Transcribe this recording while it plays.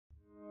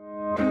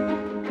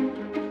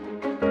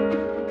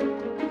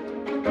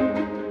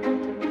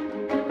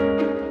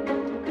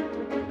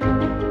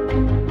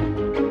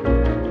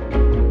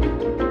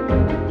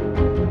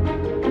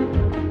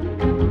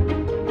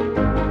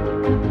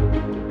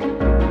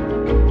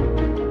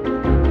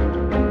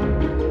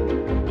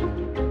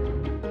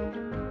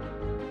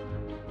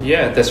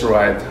Yeah, that's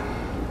right.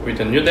 With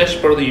the new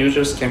dashboard,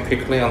 users can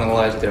quickly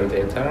analyze their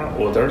data,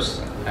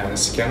 orders, and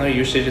scanner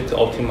usage to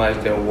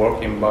optimize their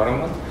work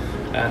environment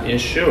and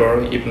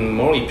ensure even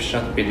more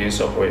efficient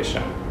business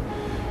operation.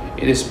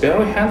 It is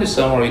very handy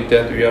summary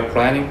that we are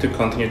planning to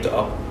continue to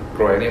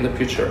upgrade in the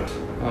future.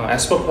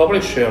 As for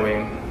public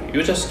sharing,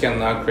 users can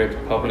now create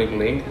public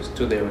links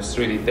to their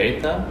 3D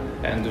data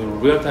and do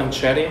real-time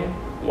chatting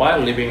while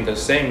leaving the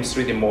same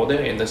 3D model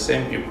in the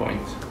same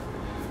viewpoint.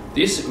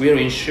 This will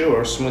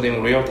ensure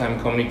smoothing real-time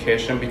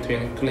communication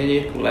between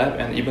clinic, lab,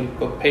 and even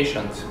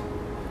patient.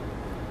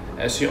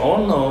 As you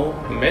all know,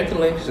 Medit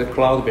Link is a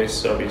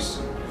cloud-based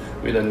service.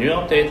 With a new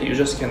update,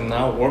 users can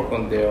now work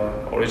on their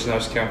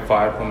original scan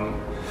file from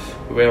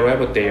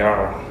wherever they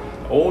are.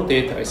 All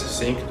data is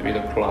synced with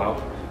the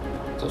cloud,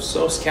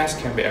 so scans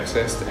can be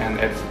accessed and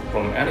edited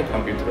from any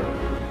computer.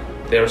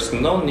 There's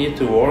no need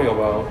to worry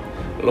about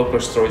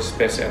local storage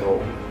space at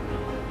all.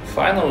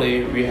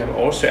 Finally, we have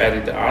also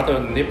added other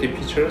nifty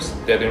features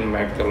that will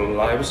make the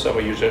lives of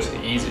users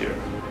easier.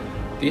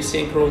 These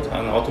include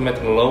an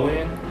automatic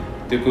login,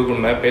 the Google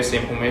Map-based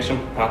information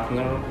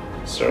partner,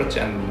 search,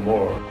 and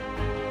more.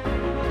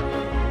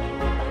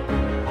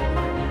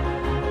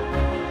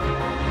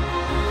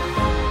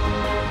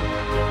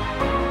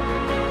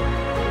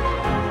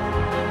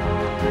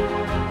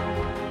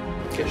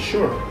 Okay,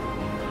 sure.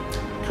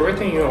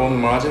 Creating your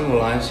own margin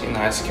lines in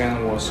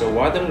iScan was a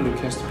widely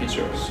requested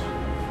feature.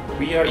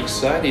 We are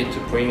excited to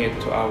bring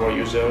it to our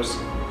users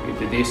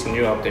with this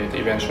new update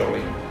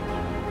eventually.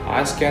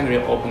 iScan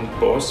will open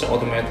both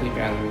automatic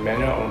and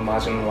manual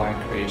margin line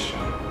creation.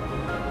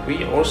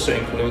 We also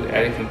include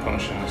editing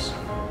functions.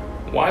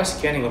 While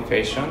scanning a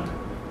patient,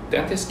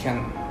 dentists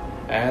can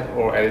add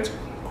or edit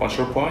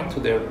control point to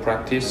their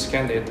practice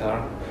scan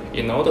data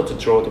in order to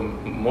draw the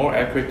more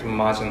accurate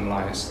margin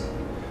lines.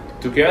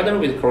 Together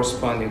with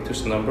corresponding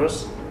tooth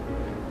numbers,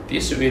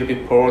 this will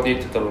be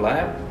forwarded to the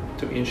lab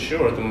to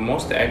ensure the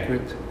most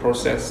accurate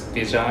process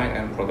design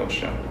and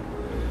production.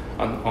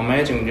 An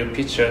amazing new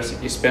features,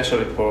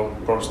 especially for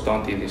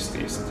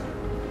prosthodontists.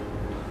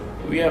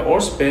 We are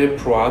also very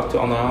proud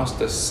to announce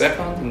the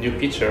second new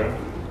feature.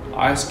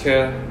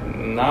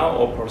 iScan now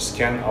offers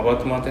scan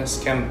abutment and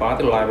scan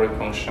body library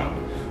function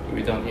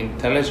with an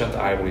intelligent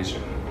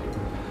algorithm.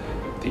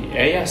 The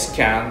AI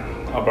scan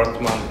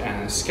abutment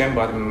and scan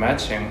body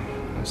matching,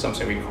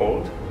 something we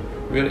called,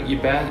 will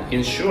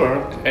ensure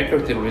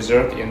accurate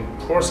result in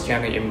poor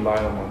scanning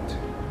environment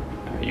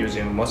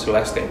using much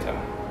less data.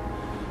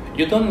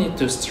 You don't need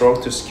to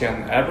struggle to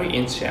scan every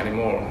inch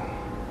anymore.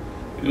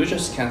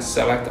 Users can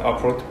select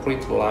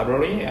appropriate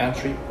library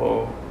entry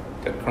for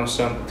the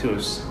concerned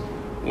tooth.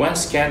 When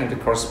scanning the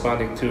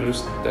corresponding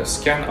tooth, the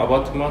scan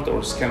abutment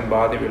or scan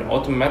body will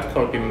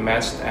automatically be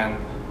matched and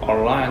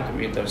aligned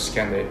with the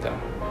scan data.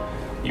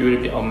 You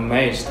will be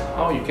amazed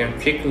how you can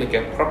quickly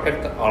get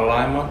perfect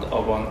alignment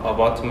of an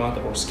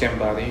abutment or scan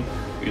body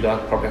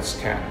without perfect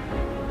scan.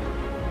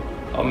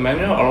 A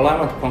manual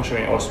alignment function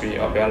will also be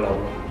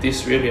available.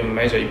 This will be a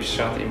major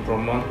efficient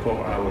improvement for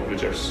our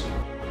users.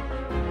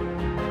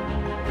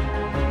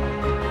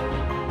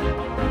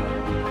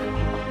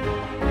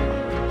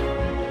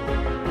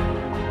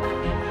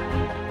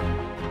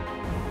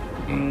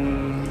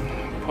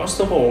 First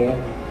of all,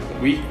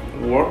 we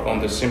work on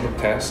the simple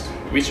test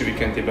which we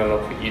can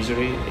develop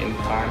easily in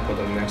time for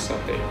the next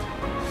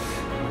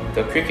update.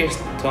 The quickest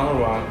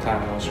turnaround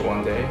time was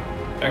 1 day.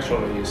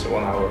 Actually, it's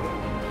 1 hour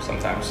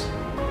sometimes.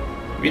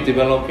 We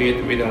develop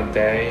it within a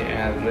day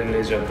and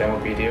release a demo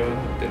video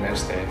the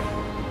next day.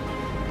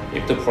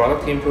 If the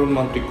product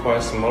improvement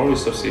requires more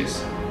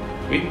resources,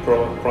 we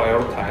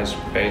prioritize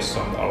based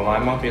on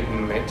alignment with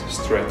Medit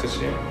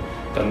strategy,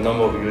 the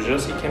number of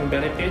users it can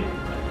benefit,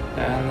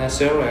 and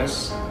as well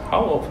as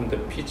how often the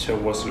feature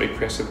was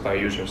requested by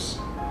users.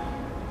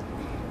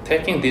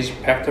 Taking these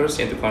factors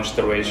into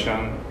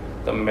consideration,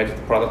 the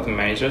Medit product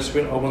managers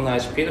will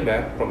organize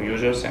feedback from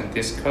users and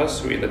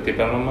discuss with the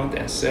development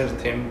and sales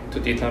team to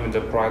determine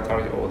the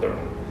priority order.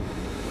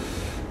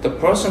 The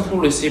person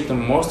who received the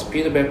most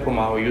feedback from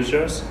our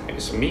users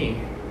is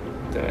me,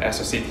 as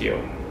a CTO.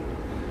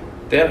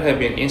 There have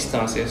been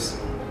instances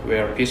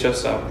where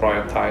features are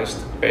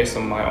prioritized based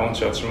on my own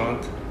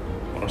judgment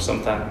or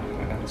sometimes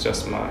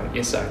just my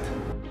insight.